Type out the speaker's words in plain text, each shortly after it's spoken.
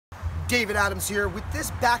David Adams here with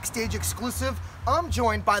this backstage exclusive. I'm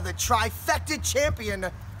joined by the Trifecta Champion,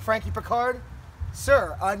 Frankie Pickard.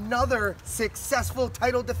 Sir, another successful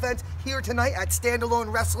title defense here tonight at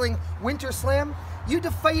Standalone Wrestling Winter Slam. You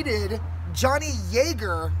defeated Johnny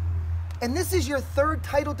Yeager, and this is your third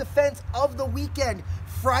title defense of the weekend.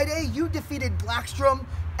 Friday, you defeated Blackstrom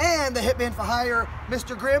and the Hitman for Hire,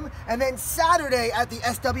 Mr. Grimm. And then Saturday at the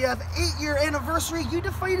SWF 8-year anniversary, you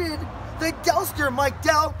defeated the Delster, Mike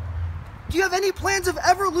Dell. Do you have any plans of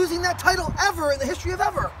ever losing that title ever in the history of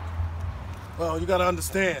ever? Well, you gotta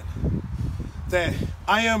understand that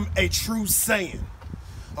I am a True Saiyan,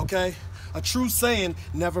 okay? A True Saiyan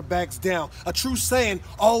never backs down. A True Saiyan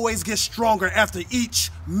always gets stronger after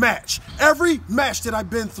each match. Every match that I've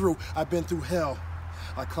been through hell.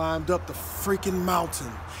 I climbed up the freaking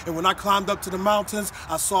mountain. And when I climbed up to the mountains,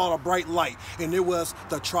 I saw a bright light, and it was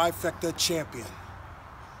the Trifecta Champion.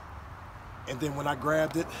 And then when I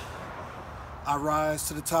grabbed it, I rise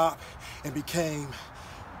to the top and became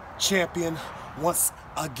champion once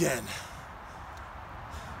again.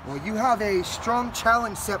 Well, you have a strong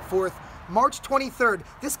challenge set forth March 23rd,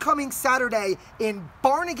 this coming Saturday in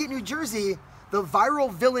Barnegat, New Jersey. The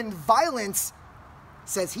viral villain Violence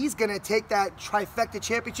says he's gonna take that Trifecta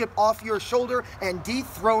Championship off your shoulder and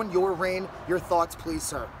dethrone your reign. Your thoughts, please,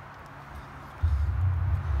 sir.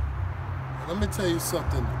 Let me tell you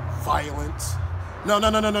something, Violence.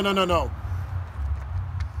 No.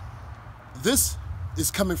 This is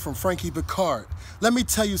coming from Frankie Pickard. Let me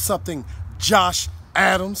tell you something, Josh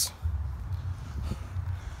Adams.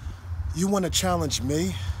 You want to challenge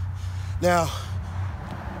me? Now,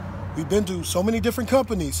 we've been to so many different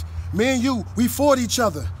companies. Me and you, we fought each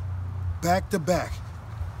other back to back.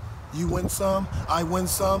 You win some, I win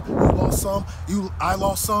some, you lost some, I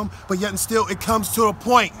lost some, but yet and still it comes to a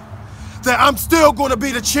point that I'm still going to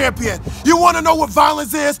be the champion. You want to know what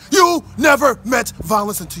violence is? You never met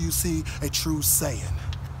violence until you see a True Saiyan.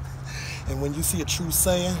 And when you see a True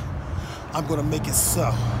Saiyan, I'm going to make it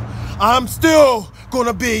so. I'm still going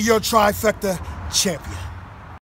to be your Trifecta Champion.